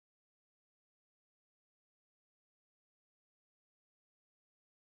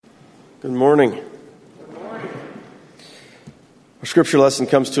Good morning. Our scripture lesson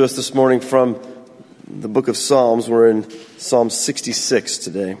comes to us this morning from the book of Psalms. We're in Psalm 66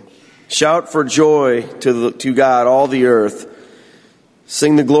 today. Shout for joy to God, all the earth.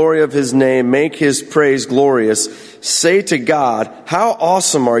 Sing the glory of his name. Make his praise glorious. Say to God, how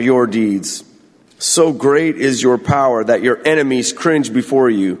awesome are your deeds. So great is your power that your enemies cringe before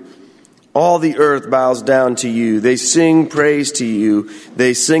you. All the earth bows down to you. They sing praise to you.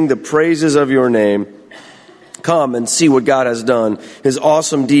 They sing the praises of your name. Come and see what God has done, his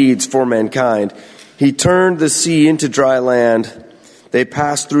awesome deeds for mankind. He turned the sea into dry land. They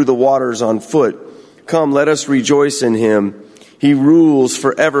passed through the waters on foot. Come, let us rejoice in him. He rules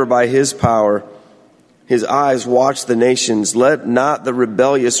forever by his power. His eyes watch the nations. Let not the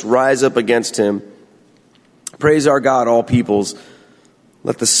rebellious rise up against him. Praise our God, all peoples.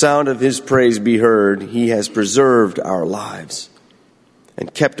 Let the sound of his praise be heard. He has preserved our lives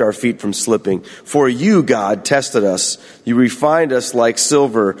and kept our feet from slipping. For you, God, tested us. You refined us like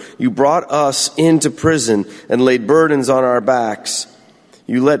silver. You brought us into prison and laid burdens on our backs.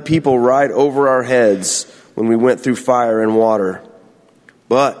 You let people ride over our heads when we went through fire and water.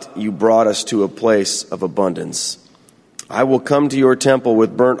 But you brought us to a place of abundance. I will come to your temple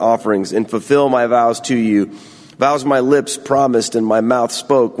with burnt offerings and fulfill my vows to you. Vows my lips promised and my mouth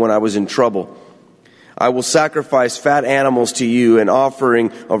spoke when I was in trouble. I will sacrifice fat animals to you and an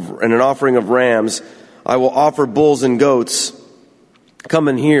offering of rams. I will offer bulls and goats. Come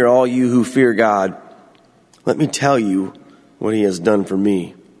and hear, all you who fear God. Let me tell you what he has done for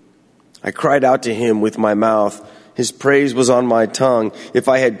me. I cried out to him with my mouth. His praise was on my tongue. If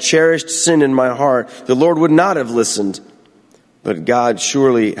I had cherished sin in my heart, the Lord would not have listened. But God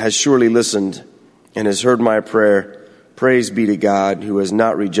has surely listened and has heard my prayer. Praise be to God, who has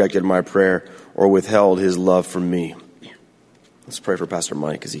not rejected my prayer or withheld his love from me. Let's pray for Pastor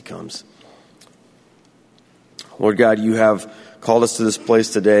Mike as he comes. Lord God, you have called us to this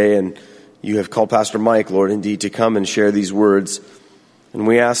place today, and you have called Pastor Mike, Lord, indeed, to come and share these words. And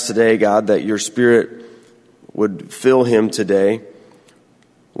we ask today, God, that your Spirit would fill him today.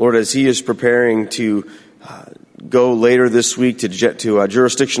 Lord, as he is preparing to go later this week to a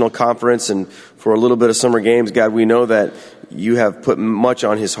jurisdictional conference and for a little bit of summer games, God, we know that you have put much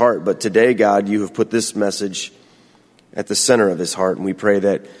on his heart. But today, God, you have put this message at the center of his heart. And we pray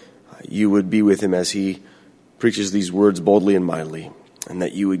that you would be with him as he preaches these words boldly and mightily, and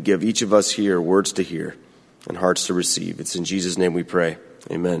that you would give each of us here words to hear and hearts to receive. It's in Jesus' name we pray.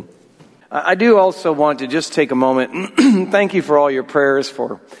 Amen. I do also want to just take a moment. Thank you for all your prayers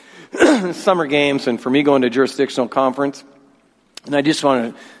for summer games and for me going to jurisdictional conference. And I just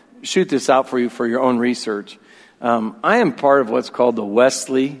want to shoot this out for you for your own research. I am part of what's called the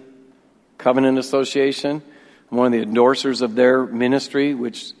Wesley Covenant Association. I'm one of the endorsers of their ministry,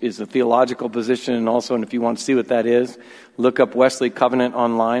 which is a theological position. And also, and if you want to see what that is, look up Wesley Covenant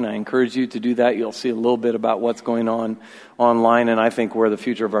online. I encourage you to do that. You'll see a little bit about what's going on online, and I think where the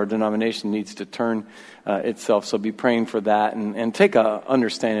future of our denomination needs to turn itself. So be praying for that and take a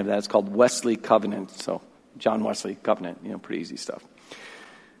understanding of that. It's called Wesley Covenant. So John Wesley Covenant, pretty easy stuff.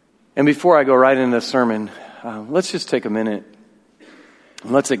 And before I go right into the sermon, let's just take a minute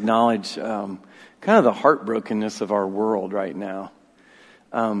and let's acknowledge kind of the heartbrokenness of our world right now.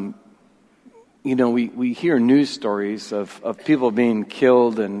 We hear news stories of people being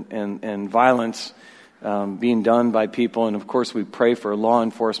killed and violence being done by people. And of course, we pray for law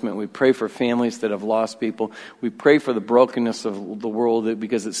enforcement. We pray for families that have lost people. We pray for the brokenness of the world,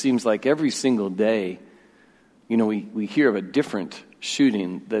 because it seems like every single day, we hear of a different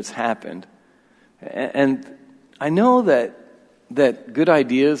shooting that's happened. And I know that good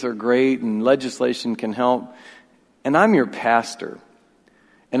ideas are great and legislation can help. And I'm your pastor.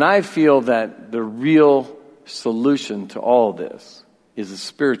 And I feel that the real solution to all this is a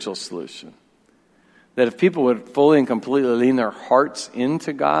spiritual solution. That if people would fully and completely lean their hearts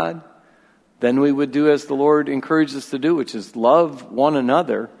into God, then we would do as the Lord encourages us to do, which is love one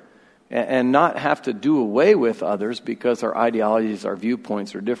another and not have to do away with others because our ideologies, our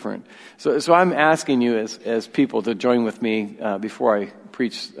viewpoints are different. So I'm asking you as people to join with me before I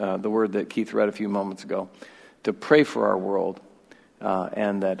preach the word that Keith read a few moments ago, to pray for our world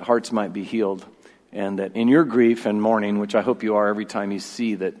and that hearts might be healed. And that in your grief and mourning, which I hope you are every time you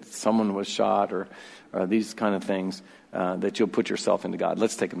see that someone was shot or these kind of things, that you'll put yourself into God.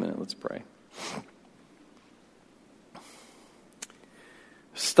 Let's take a minute. Let's pray.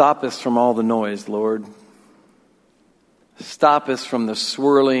 Stop us from all the noise, Lord. Stop us from the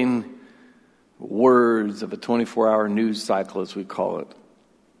swirling words of a 24-hour news cycle, as we call it.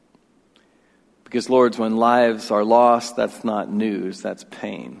 Because, Lord, when lives are lost, that's not news, that's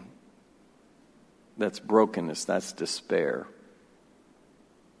pain. That's brokenness. That's despair.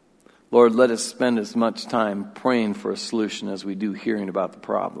 Lord, let us spend as much time praying for a solution as we do hearing about the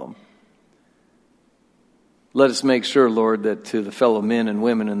problem. Let us make sure, Lord, that to the fellow men and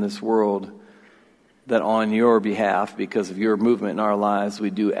women in this world, that on your behalf, because of your movement in our lives, we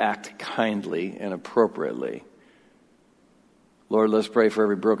do act kindly and appropriately. Lord, let's pray for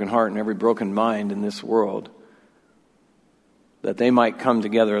every broken heart and every broken mind in this world, that they might come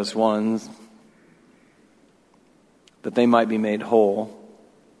together as one, that they might be made whole,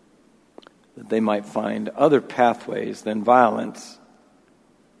 that they might find other pathways than violence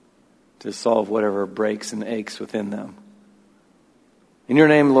to solve whatever breaks and aches within them. In your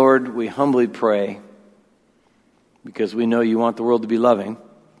name, Lord, we humbly pray, because we know you want the world to be loving,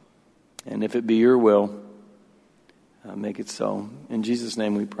 and if it be your will, make it so. In Jesus'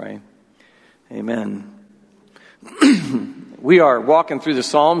 name we pray. Amen. We are walking through the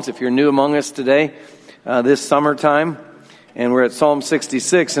Psalms, if you're new among us today, this summertime, and we're at Psalm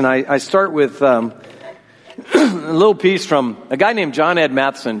 66, and I start with a little piece from a guy named John Ed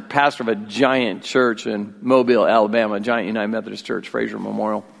Matheson, pastor of a giant church in Mobile, Alabama, Giant United Methodist Church, Fraser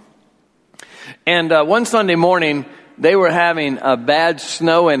Memorial. And one Sunday morning, they were having a bad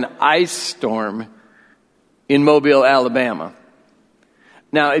snow and ice storm in Mobile, Alabama.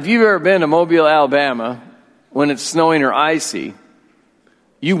 Now, if you've ever been to Mobile, Alabama, when it's snowing or icy,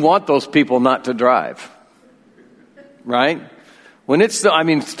 you want those people not to drive, right? When it's,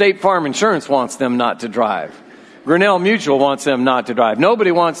 State Farm Insurance wants them not to drive. Grinnell Mutual wants them not to drive.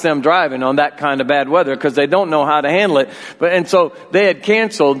 Nobody wants them driving on that kind of bad weather because they don't know how to handle it. And so they had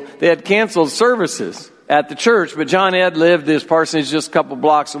canceled services at the church, but John Ed lived, this parsonage just a couple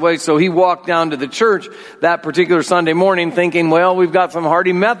blocks away, so he walked down to the church that particular Sunday morning thinking, well, we've got some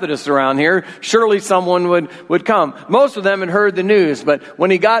hardy Methodists around here. Surely someone would come. Most of them had heard the news, but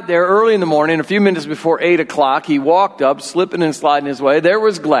when he got there early in the morning, a few minutes before 8 o'clock, he walked up, slipping and sliding his way. There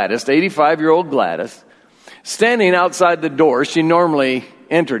was Gladys, 85-year-old Gladys, standing outside the door she normally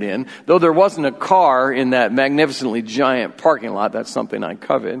entered in, though there wasn't a car in that magnificently giant parking lot. That's something I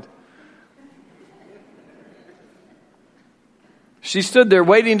coveted. She stood there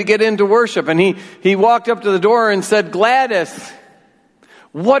waiting to get into worship, and he walked up to the door and said, Gladys,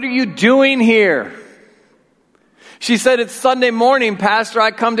 what are you doing here? She said, it's Sunday morning, Pastor,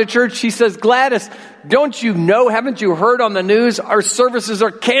 I come to church. She says, Gladys, don't you know, haven't you heard on the news, our services are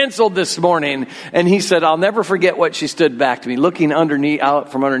canceled this morning? And he said, I'll never forget what she stood back to me. Looking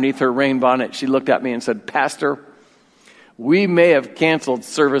out from underneath her rain bonnet, she looked at me and said, Pastor, we may have canceled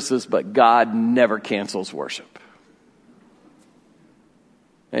services, but God never cancels worship.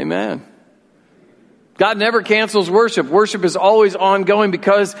 Amen. God never cancels worship. Worship is always ongoing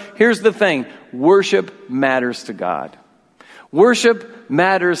because here's the thing. Worship matters to God. Worship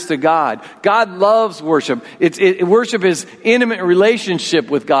matters to God. God loves worship. Worship is intimate relationship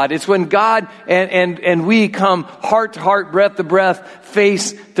with God. It's when God and we come heart to heart, breath to breath,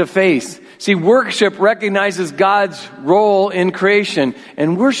 face to face. See, worship recognizes God's role in creation,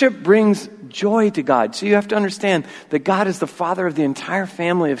 and worship brings joy to God. So you have to understand that God is the Father of the entire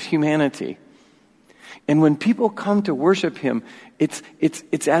family of humanity. And when people come to worship Him, it's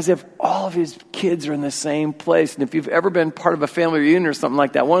as if all of His kids are in the same place. And if you've ever been part of a family reunion or something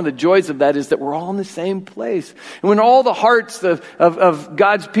like that, one of the joys of that is that we're all in the same place. And when all the hearts of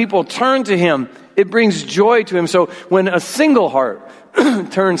God's people turn to Him, it brings joy to Him. So when a single heart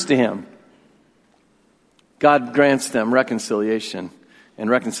turns to Him, God grants them reconciliation and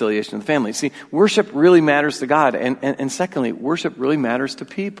reconciliation of the family. See, worship really matters to God. And secondly, worship really matters to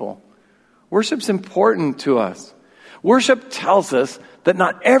people. Worship's important to us. Worship tells us that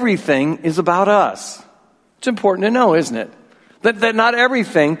not everything is about us. It's important to know, isn't it? That not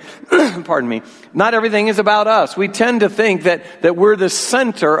everything, not everything is about us. We tend to think that we're the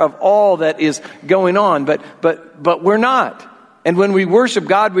center of all that is going on, but we're not. And when we worship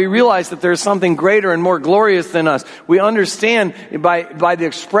God, we realize that there's something greater and more glorious than us. We understand by the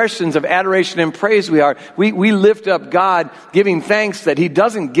expressions of adoration and praise we lift up God, giving thanks that He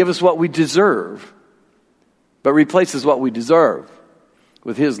doesn't give us what we deserve, but replaces what we deserve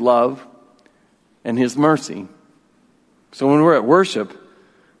with His love and His mercy. So when we're at worship,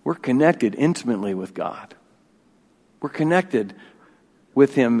 we're connected intimately with God. We're connected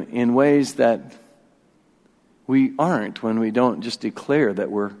with Him in ways that we aren't when we don't just declare that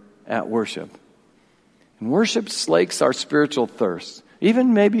we're at worship. And worship slakes our spiritual thirst,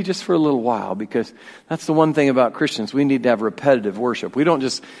 even maybe just for a little while, because that's the one thing about Christians. We need to have repetitive worship. We don't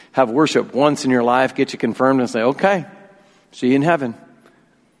just have worship once in your life, get you confirmed and say, okay, see you in heaven.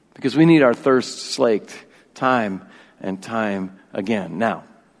 Because we need our thirst slaked time and time again. Now,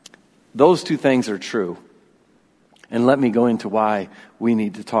 those two things are true. And let me go into why we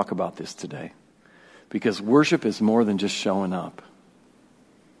need to talk about this today. Because worship is more than just showing up.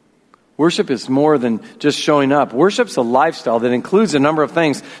 Worship is more than just showing up. Worship's a lifestyle that includes a number of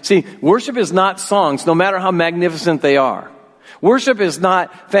things. See, worship is not songs, no matter how magnificent they are. Worship is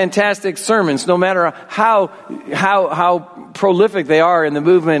not fantastic sermons, no matter how prolific they are in the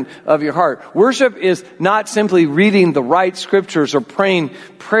movement of your heart. Worship is not simply reading the right scriptures or praying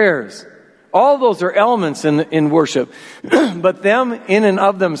prayers. All those are elements in worship. But them in and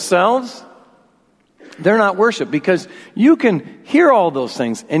of themselves, they're not worship, because you can hear all those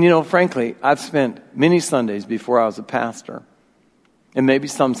things. And frankly, I've spent many Sundays before I was a pastor, and maybe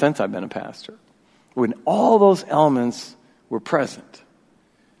some since I've been a pastor, when all those elements were present,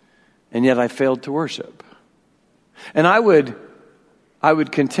 and yet I failed to worship. And I would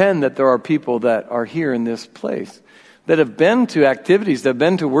contend that there are people that are here in this place that have been to activities, that have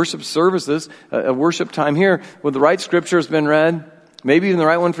been to worship services, a worship time here, where the right scripture has been read, maybe even the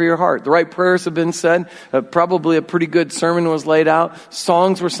right one for your heart. The right prayers have been said, probably a pretty good sermon was laid out,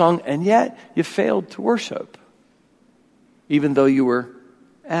 songs were sung, and yet you failed to worship, even though you were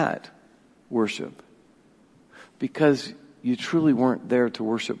at worship, because you truly weren't there to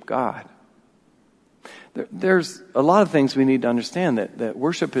worship God. There's a lot of things we need to understand, that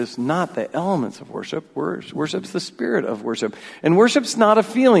worship is not the elements of worship. Worship's the spirit of worship. And worship's not a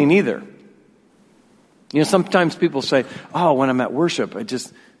feeling either. Sometimes people say, oh, when I'm at worship, I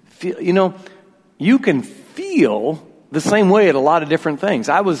just feel, you can feel the same way at a lot of different things.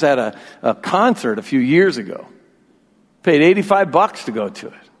 I was at a concert a few years ago. Paid $85 to go to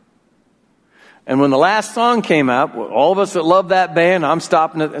it. And when the last song came out, all of us that love that band, I'm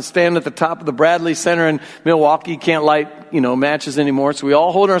standing at the top of the Bradley Center in Milwaukee, can't light, matches anymore. So we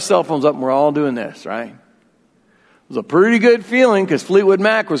all hold our cell phones up and we're all doing this, right? It was a pretty good feeling because Fleetwood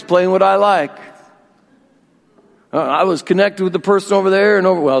Mac was playing what I like. I was connected with the person over there and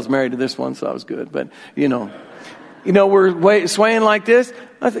over. Well, I was married to this one, so that was good. But, we're swaying like this.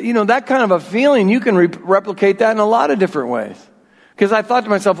 That kind of a feeling, you can replicate that in a lot of different ways. Because I thought to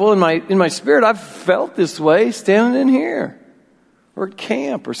myself, well, in my spirit, I've felt this way standing in here, or at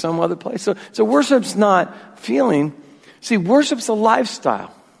camp, or some other place. So worship's not feeling. See, worship's a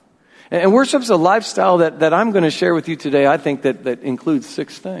lifestyle. And worship's a lifestyle that I'm going to share with you today. I think that includes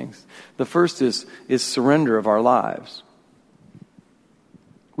 6 things. The first is surrender of our lives.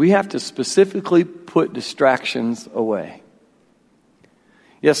 We have to specifically put distractions away.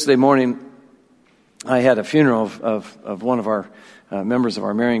 Yesterday morning, I had a funeral of one of our members of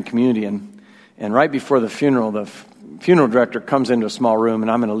our Marian community, and right before the funeral funeral director comes into a small room,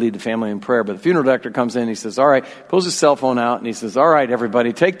 and I'm going to lead the family in prayer, but the funeral director comes in, he says, all right, pulls his cell phone out, and he says, all right,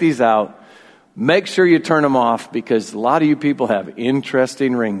 everybody, take these out. Make sure you turn them off, because a lot of you people have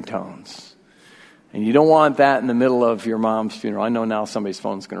interesting ringtones. And you don't want that in the middle of your mom's funeral. I know now somebody's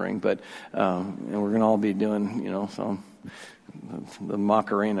phone's going to ring, but and we're going to all be doing, the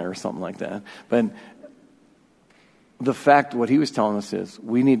Macarena or something like that. But the fact, what he was telling us is,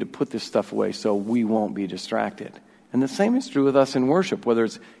 we need to put this stuff away so we won't be distracted. And the same is true with us in worship, whether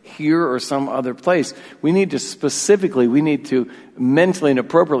it's here or some other place. We need to mentally and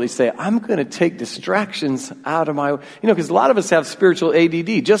appropriately say, I'm going to take distractions out of my, because a lot of us have spiritual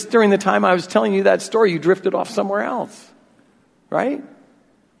ADD. Just during the time I was telling you that story, you drifted off somewhere else, right?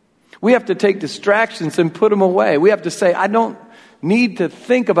 We have to take distractions and put them away. We have to say, I don't need to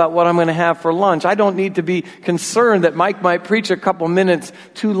think about what I'm going to have for lunch. I don't need to be concerned that Mike might preach a couple minutes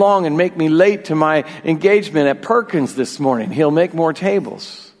too long and make me late to my engagement at Perkins this morning. He'll make more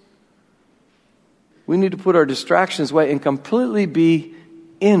tables. We need to put our distractions away and completely be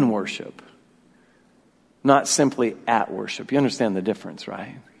in worship, not simply at worship. You understand the difference,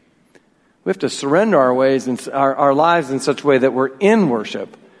 right? We have to surrender our ways and our lives in such a way that we're in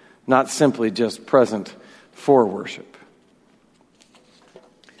worship, not simply just present for worship.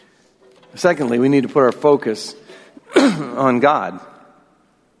 Secondly, we need to put our focus on God.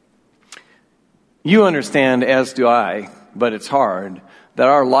 You understand, as do I, but it's hard, that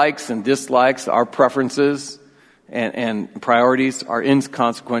our likes and dislikes, our preferences and priorities are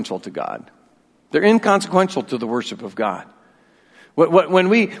inconsequential to God. They're inconsequential to the worship of God. When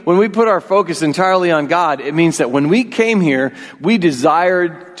we put our focus entirely on God, it means that when we came here, we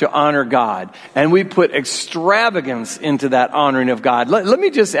desired to honor God. And we put extravagance into that honoring of God. Let me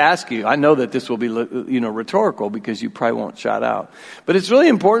just ask you, I know that this will be rhetorical because you probably won't shout out. But it's really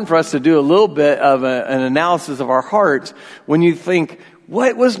important for us to do a little bit of an analysis of our hearts when you think,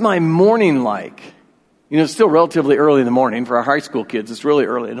 what was my morning like? It's still relatively early in the morning. For our high school kids, it's really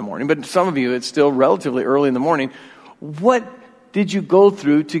early in the morning. But some of you, it's still relatively early in the morning. What did you go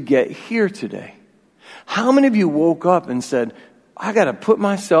through to get here today? How many of you woke up and said, I got to put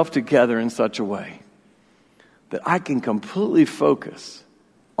myself together in such a way that I can completely focus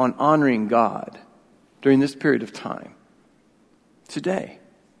on honoring God during this period of time today?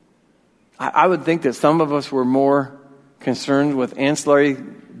 I would think that some of us were more concerned with ancillary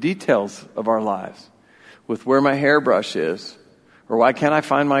details of our lives, with where my hairbrush is, or why can't I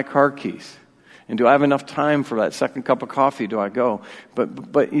find my car keys? And do I have enough time for that second cup of coffee? Do I go?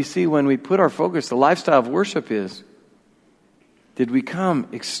 But you see, when we put our focus, the lifestyle of worship is, did we come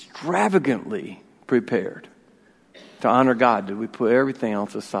extravagantly prepared to honor God? Did we put everything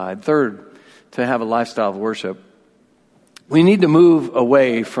else aside? Third, to have a lifestyle of worship, we need to move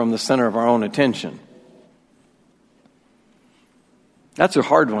away from the center of our own attention. That's a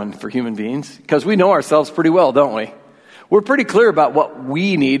hard one for human beings because we know ourselves pretty well, don't we? We're pretty clear about what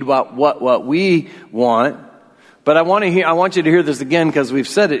we need, about what we want. But I want you to hear this again because we've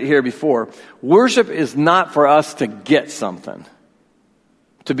said it here before. Worship is not for us to get something,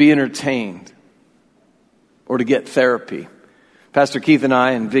 to be entertained, or to get therapy. Pastor Keith and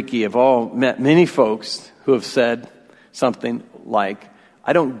I and Vicki have all met many folks who have said something like,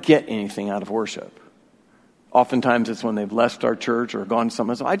 I don't get anything out of worship. Oftentimes it's when they've left our church or gone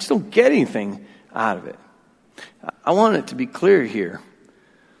somewhere else. I just don't get anything out of it. I want it to be clear here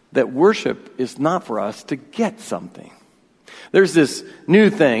that worship is not for us to get something. There's this new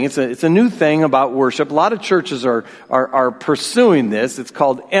thing. It's a new thing about worship. A lot of churches are pursuing this. It's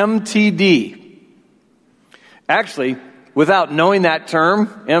called MTD. Actually, without knowing that term,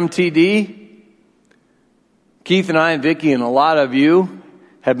 MTD, Keith and I and Vicki and a lot of you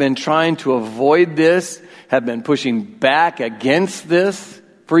have been trying to avoid this, have been pushing back against this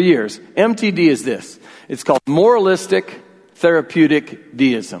for years. MTD is this. It's called moralistic therapeutic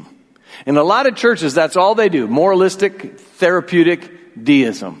deism. In a lot of churches, that's all they do. Moralistic therapeutic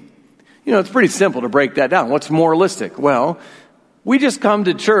deism. You know, it's pretty simple to break that down. What's moralistic? Well, we just come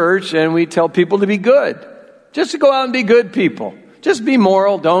to church and we tell people to be good. Just to go out and be good people. Just be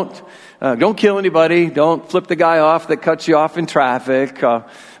moral. Don't kill anybody. Don't flip the guy off that cuts you off in traffic.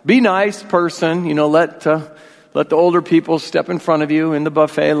 Be nice person. You know, let the older people step in front of you in the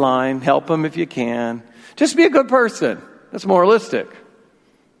buffet line. Help them if you can. Just be a good person. That's moralistic.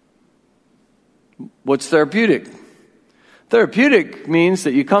 What's therapeutic? Therapeutic means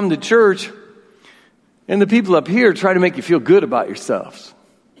that you come to church and the people up here try to make you feel good about yourselves.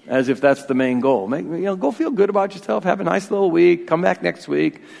 As if that's the main goal. Go feel good about yourself. Have a nice little week. Come back next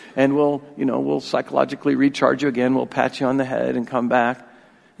week and we'll psychologically recharge you again. We'll pat you on the head and come back.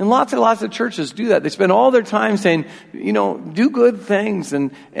 And lots of churches do that. They spend all their time saying, do good things.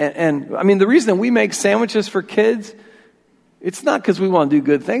 And I mean, the reason we make sandwiches for kids, it's not because we want to do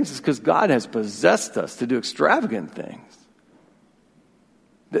good things. It's because God has possessed us to do extravagant things.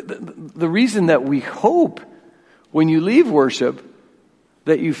 The reason that we hope when you leave worship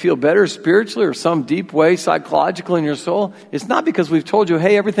that you feel better spiritually or some deep way psychologically in your soul, it's not because we've told you,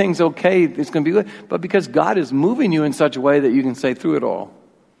 hey, everything's okay, it's going to be good, but because God is moving you in such a way that you can say, through it all,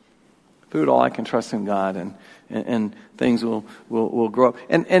 I can trust in God and things will grow up.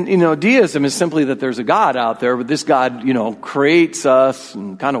 And deism is simply that there's a God out there, but this God, creates us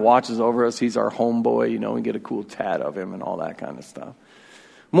and kind of watches over us. He's our homeboy, we get a cool tat of him and all that kind of stuff.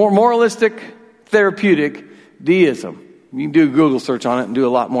 More moralistic, therapeutic deism. You can do a Google search on it and do a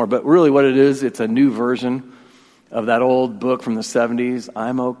lot more. But really what it is, it's a new version of that old book from the 70s.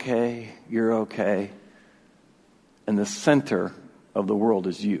 I'm okay, you're okay. And the center of the world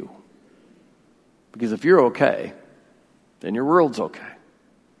is you. Because if you're okay, then your world's okay.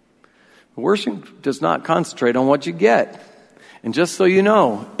 Worship does not concentrate on what you get. And just so you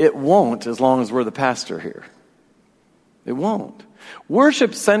know, it won't as long as we're the pastor here. It won't.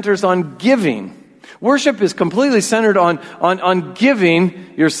 Worship centers on giving. Worship is completely centered on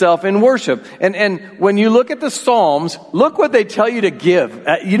giving yourself in worship. And when you look at the Psalms, look what they tell you to give.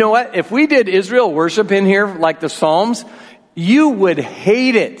 You know what? If we did Israel worship in here like the Psalms, you would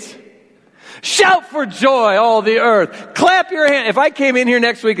hate it. Shout for joy, all the earth. Clap your hand. If I came in here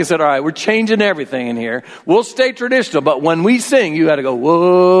next week and said, all right, we're changing everything in here. We'll stay traditional. But when we sing, you got to go,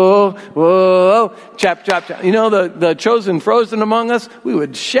 whoa, whoa, chap, chap, chap. The chosen frozen among us, we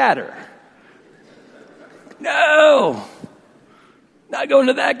would shatter. No, not going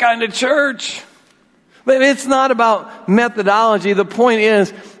to that kind of church. But it's not about methodology. The point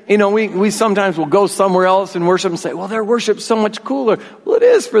is, we sometimes will go somewhere else and worship and say, well, their worship's so much cooler. Well, it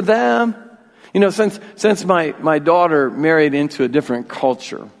is for them. Since my daughter married into a different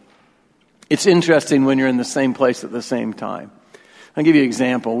culture, it's interesting when you're in the same place at the same time. I'll give you an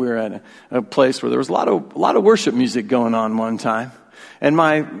example. We were at a place where there was a lot of worship music going on one time. And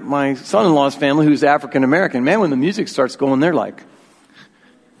my son-in-law's family, who's African American, man, when the music starts going, they're like,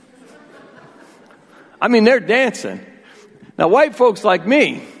 they're dancing. Now, white folks like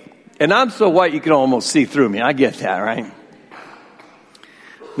me, and I'm so white you can almost see through me. I get that, right?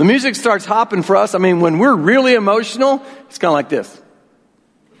 The music starts hopping for us. When we're really emotional, it's kind of like this.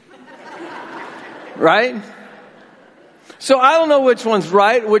 Right? So I don't know which one's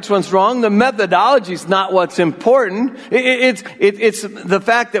right, which one's wrong. The methodology is not what's important. It's the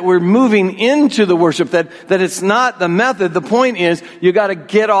fact that we're moving into the worship, that it's not the method. The point is, you got to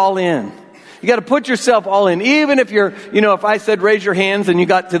get all in. You got to put yourself all in. Even if you're, if I said raise your hands and you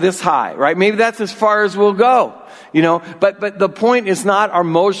got to this high, right? Maybe that's as far as we'll go. But the point is not our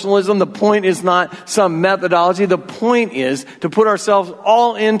emotionalism. The point is not some methodology. The point is to put ourselves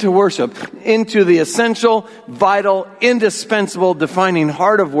all into worship, into the essential, vital, indispensable, defining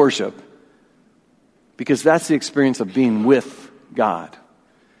heart of worship. Because that's the experience of being with God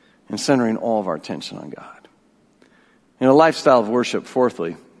and centering all of our attention on God. And a lifestyle of worship,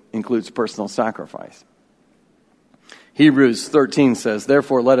 fourthly, includes personal sacrifice. Hebrews 13 says,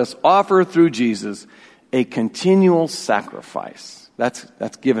 therefore let us offer through Jesus a continual sacrifice. That's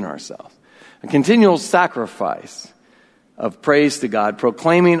giving ourselves. A continual sacrifice of praise to God,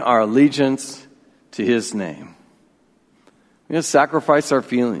 proclaiming our allegiance to His name. We have to sacrifice our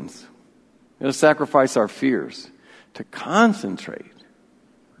feelings. We have to sacrifice our fears to concentrate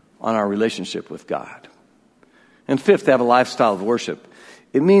on our relationship with God. And fifth, to have a lifestyle of worship.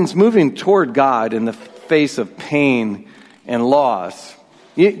 It means moving toward God in the face of pain and loss.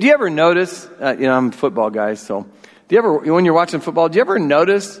 Do you ever notice, I'm a football guy, so when you're watching football, do you ever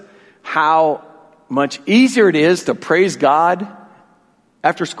notice how much easier it is to praise God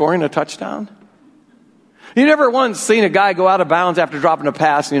after scoring a touchdown? You never once seen a guy go out of bounds after dropping a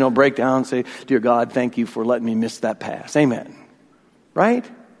pass, break down and say, dear God, thank you for letting me miss that pass. Amen. Right?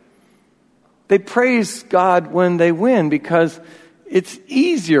 They praise God when they win because it's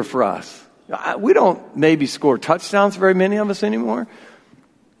easier for us. We don't maybe score touchdowns, very many of us anymore.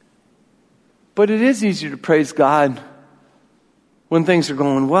 But it is easier to praise God when things are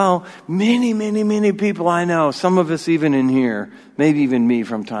going well. Many, many, many people I know, some of us even in here, maybe even me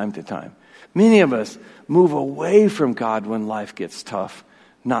from time to time. Many of us move away from God when life gets tough,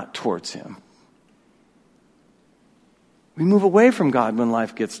 not towards Him. We move away from God when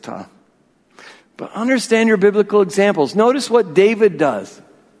life gets tough. But understand your biblical examples. Notice what David does.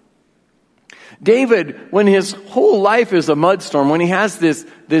 David, when his whole life is a mudstorm, when he has this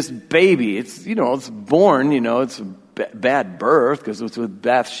baby, it's born, it's a bad birth because it's with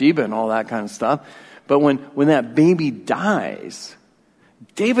Bathsheba and all that kind of stuff. But when that baby dies,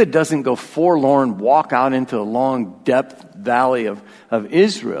 David doesn't go forlorn, walk out into the long depth valley of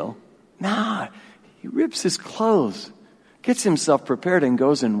Israel. Nah, he rips his clothes, gets himself prepared and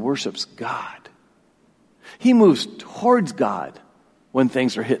goes and worships God. He moves towards God when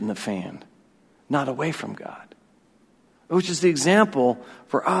things are hitting the fan, not away from God, which is the example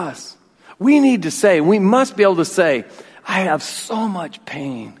for us. We must be able to say, I have so much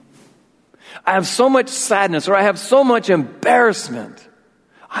pain. I have so much sadness, or I have so much embarrassment.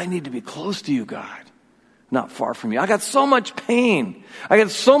 I need to be close to you, God, not far from you. I got so much pain. I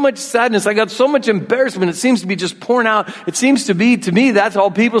got so much sadness. I got so much embarrassment. It seems to be just pouring out. It seems to be, to me, that's all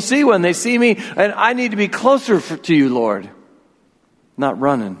people see when they see me. And I need to be closer to you, Lord, not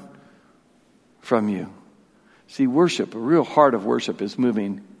running from you. See, worship, a real heart of worship is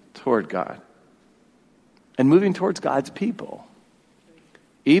moving toward God and moving towards God's people,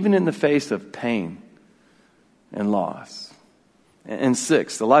 even in the face of pain and loss. And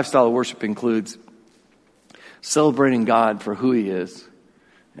six, the lifestyle of worship includes celebrating God for who He is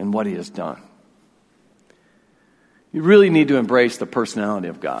and what He has done. You really need to embrace the personality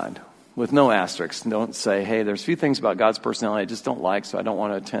of God with no asterisks. Don't say, hey, there's a few things about God's personality I just don't like, so I don't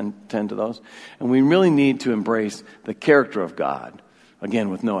want to attend to those. And we really need to embrace the character of God.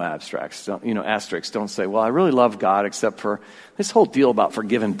 Again, with no asterisks. Don't say, well, I really love God except for this whole deal about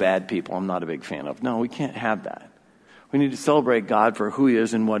forgiving bad people I'm not a big fan of. No, we can't have that. We need to celebrate God for who He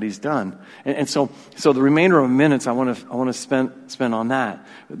is and what He's done. And so the remainder of minutes I want to spend on that.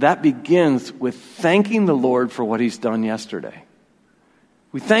 That begins with thanking the Lord for what He's done yesterday.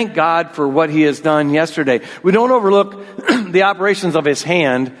 We thank God for what He has done yesterday. We don't overlook the operations of His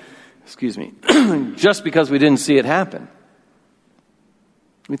hand, just because we didn't see it happen.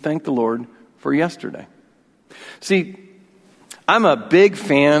 We thank the Lord for yesterday. See, I'm a big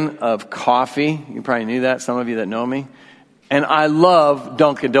fan of coffee. You probably knew that, some of you that know me. And I love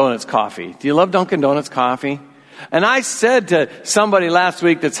Dunkin' Donuts coffee. Do you love Dunkin' Donuts coffee? And I said to somebody last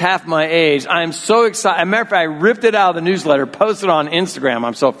week that's half my age, I'm so excited. As a matter of fact, I ripped it out of the newsletter, posted it on Instagram.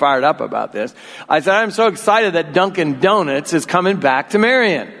 I'm so fired up about this. I said, I'm so excited that Dunkin' Donuts is coming back to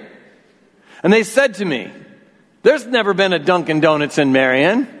Marion. And they said to me, there's never been a Dunkin' Donuts in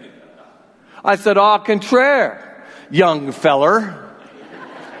Marion. I said, au contraire, young feller.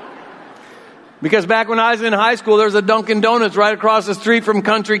 Because back when I was in high school, there was a Dunkin' Donuts right across the street from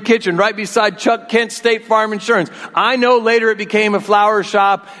Country Kitchen, right beside Chuck Kent State Farm Insurance. I know later it became a flower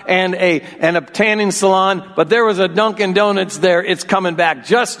shop and a tanning salon, but there was a Dunkin' Donuts there. It's coming back.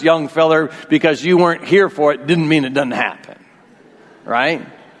 Just, young feller, because you weren't here for it, didn't mean it doesn't happen. Right?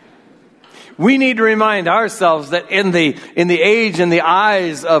 We need to remind ourselves that in the age and the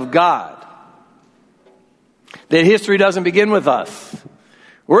eyes of God, that history doesn't begin with us.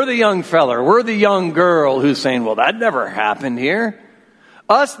 We're the young feller. We're the young girl who's saying, well, that never happened here.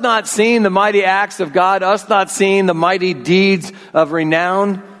 Us not seeing the mighty acts of God, us not seeing the mighty deeds of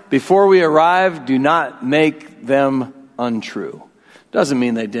renown before we arrive, do not make them untrue. Doesn't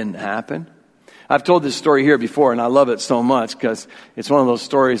mean they didn't happen. I've told this story here before, and I love it so much because it's one of those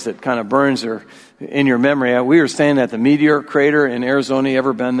stories that kind of burns in your memory. We were staying at the Meteor Crater in Arizona. You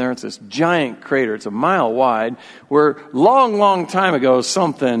ever been there? It's this giant crater. It's a mile wide where long time ago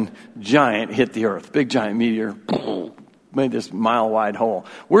something giant hit the earth. Big giant meteor made this mile wide hole.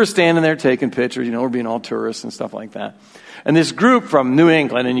 We're standing there taking pictures. We're being all tourists and stuff like that. And this group from New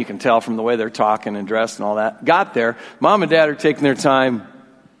England, and you can tell from the way they're talking and dressed and all that, got there. Mom and Dad are taking their time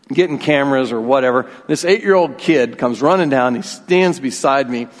getting cameras or whatever. This 8-year-old kid comes running down. He stands beside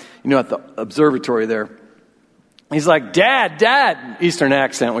me, at the observatory there. He's like, Dad, Eastern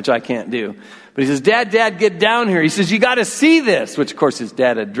accent, which I can't do. But he says, Dad, get down here. He says, you got to see this, which of course his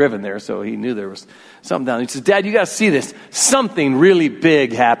dad had driven there, so he knew there was something down there. He says, Dad, you got to see this. Something really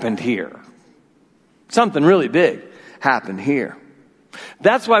big happened here. Something really big happened here.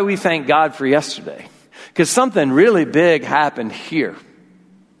 That's why we thank God for yesterday, because something really big happened here.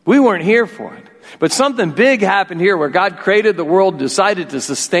 We weren't here for it. But something big happened here where God created the world, decided to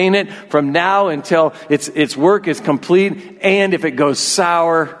sustain it from now until its work is complete. And if it goes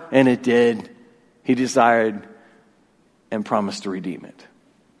sour, and it did, He desired and promised to redeem it.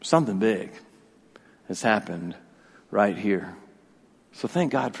 Something big has happened right here. So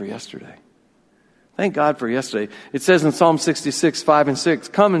thank God for yesterday. Thank God for yesterday. It says in Psalm 66, 5 and 6,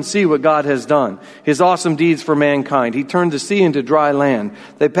 come and see what God has done, His awesome deeds for mankind. He turned the sea into dry land.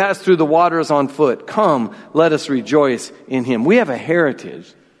 They passed through the waters on foot. Come, let us rejoice in Him. We have a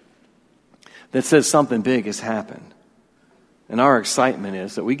heritage that says something big has happened. And our excitement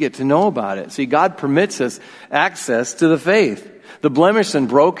is that we get to know about it. See, God permits us access to the faith. The blemished and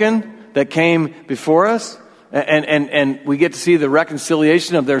broken that came before us, and we get to see the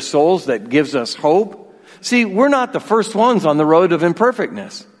reconciliation of their souls that gives us hope. See, we're not the first ones on the road of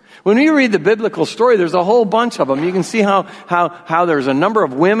imperfectness. When you read the biblical story, there's a whole bunch of them. You can see how there's a number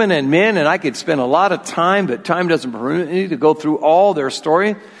of women and men, and I could spend a lot of time, but time doesn't permit me to go through all their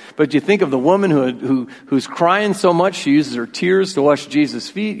story. But you think of the woman who's crying so much, she uses her tears to wash Jesus'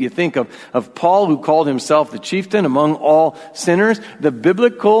 feet. You think of Paul, who called himself the chieftain among all sinners. The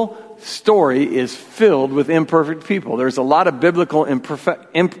biblical story is filled with imperfect people. There's a lot of biblical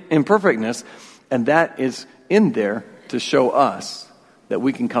imperfectness, and that is in there to show us that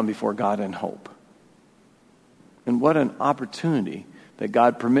we can come before God in hope. And what an opportunity that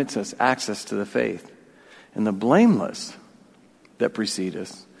God permits us access to the faith. And the blameless that precede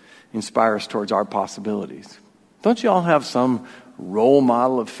us inspire us towards our possibilities. Don't you all have some role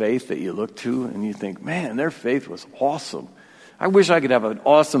model of faith that you look to and you think, man, their faith was awesome. I wish I could have an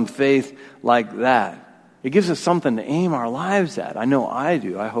awesome faith like that. It gives us something to aim our lives at. I know I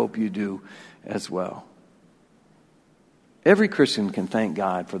do. I hope you do as well. Every Christian can thank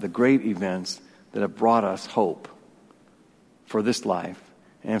God for the great events that have brought us hope for this life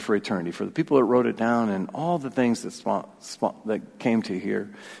and for eternity. For the people that wrote it down and all the things that came to here,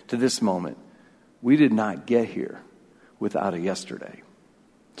 to this moment. We did not get here without a yesterday.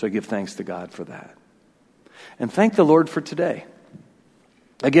 So I give thanks to God for that. And thank the Lord for today.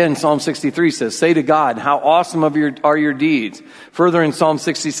 Again, Psalm 63 says, say to God, how awesome are your deeds. Further in Psalm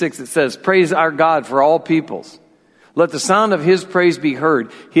 66 it says, praise our God for all peoples. Let the sound of His praise be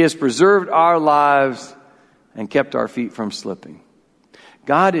heard. He has preserved our lives and kept our feet from slipping.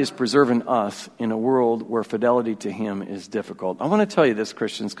 God is preserving us in a world where fidelity to Him is difficult. I want to tell you this,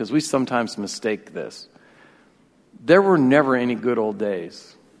 Christians, because we sometimes mistake this. There were never any good old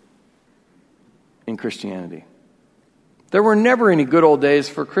days in Christianity. There were never any good old days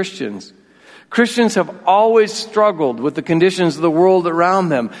for Christians. Christians have always struggled with the conditions of the world around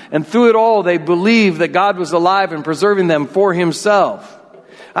them. And through it all, they believed that God was alive and preserving them for himself.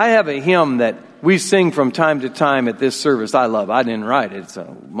 I have a hymn that we sing from time to time at this service I love. I didn't write it. It's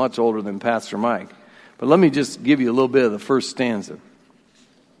much older than Pastor Mike. But let me just give you a little bit of the first stanza.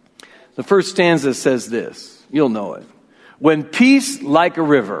 The first stanza says this. You'll know it. When peace like a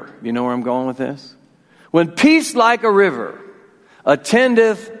river. You know where I'm going with this? When peace like a river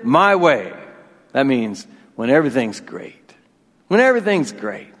attendeth my way. That means when everything's great. When everything's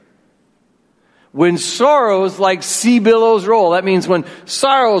great. When sorrows like sea billows roll. That means when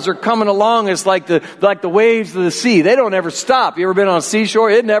sorrows are coming along, it's like the waves of the sea. They don't ever stop. You ever been on a seashore?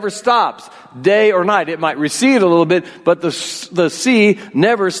 It never stops. Day or night. It might recede a little bit, but the sea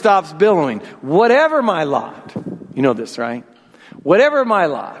never stops billowing. Whatever my lot. You know this, right? Whatever my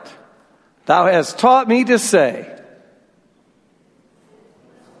lot, thou hast taught me to say,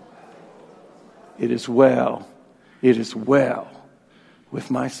 it is well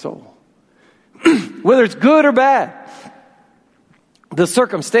with my soul. Whether it's good or bad, the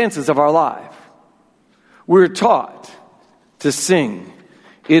circumstances of our life, we're taught to sing,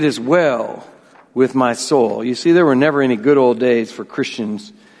 it is well with my soul. You see, there were never any good old days for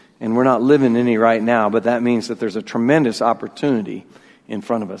Christians, and we're not living any right now, but that means that there's a tremendous opportunity in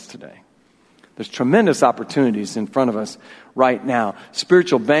front of us today. There's tremendous opportunities in front of us right now.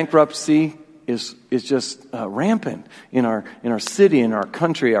 Spiritual bankruptcy is just rampant in our city, in our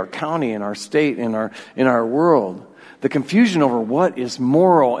country, our county, in our state, in our world. The confusion over what is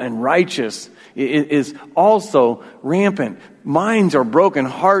moral and righteous is also rampant. Minds are broken,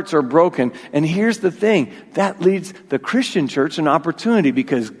 hearts are broken. And here's the thing, that leads the Christian church an opportunity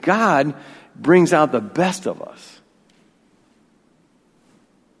because God brings out the best of us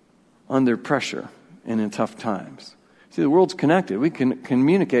under pressure and in tough times. See, the world's connected. We can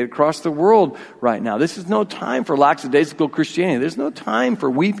communicate across the world right now. This is no time for lackadaisical Christianity. There's no time for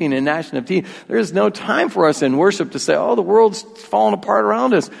weeping and gnashing of teeth. There is no time for us in worship to say, oh, the world's falling apart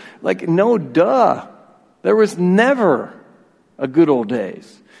around us. Like, no, duh. There was never a good old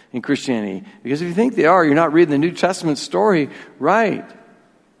days in Christianity. Because if you think they are, you're not reading the New Testament story right.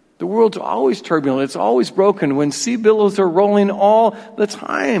 The world's always turbulent. It's always broken when sea billows are rolling all the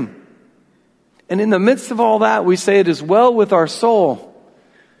time. And in the midst of all that, we say it is well with our soul.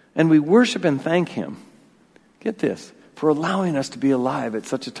 And we worship and thank him. Get this. For allowing us to be alive at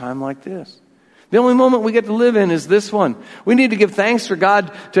such a time like this. The only moment we get to live in is this one. We need to give thanks for God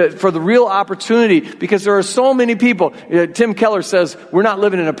for the real opportunity because there are so many people. Tim Keller says we're not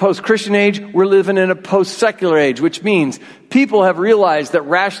living in a post-Christian age, we're living in a post-secular age, which means people have realized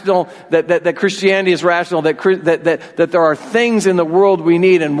that Christianity is rational, that there are things in the world we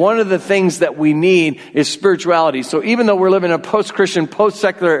need, and one of the things that we need is spirituality. So even though we're living in a post-Christian,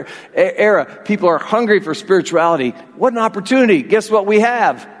 post-secular era, people are hungry for spirituality. What an opportunity. Guess what we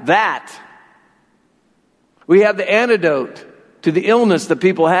have? That. We have the antidote to the illness that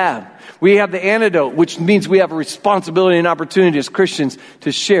people have. We have the antidote, which means we have a responsibility and opportunity as Christians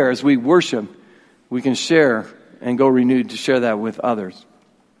to share. As we worship, we can share and go renewed to share that with others.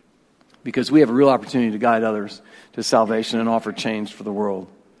 Because we have a real opportunity to guide others to salvation and offer change for the world.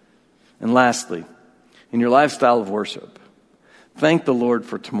 And lastly, in your lifestyle of worship, thank the Lord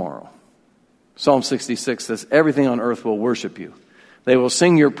for tomorrow. Psalm 66 says, everything on earth will worship you. They will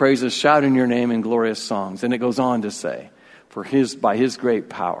sing your praises, shout in your name in glorious songs. And it goes on to say, by his great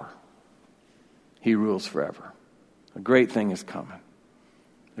power, he rules forever. A great thing is coming.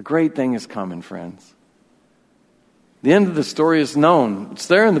 A great thing is coming, friends. The end of the story is known. It's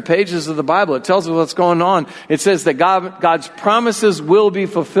there in the pages of the Bible. It tells us what's going on. It says that God's promises will be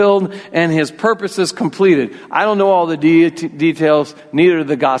fulfilled and his purposes completed. I don't know all the details, neither do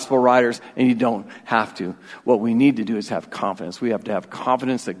the gospel writers, and you don't have to. What we need to do is have confidence. We have to have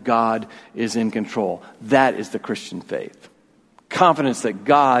confidence that God is in control. That is the Christian faith. Confidence that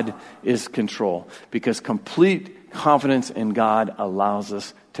God is in control. Because complete confidence in God allows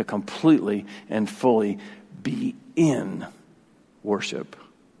us to completely and fully be in worship,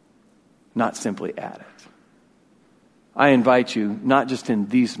 not simply at it. I invite you, not just in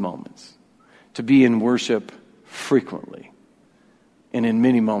these moments, to be in worship frequently and in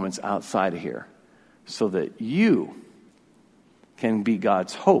many moments outside of here so that you can be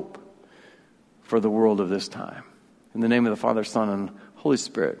God's hope for the world of this time. In the name of the Father, Son, and Holy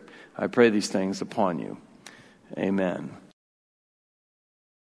Spirit, I pray these things upon you. Amen.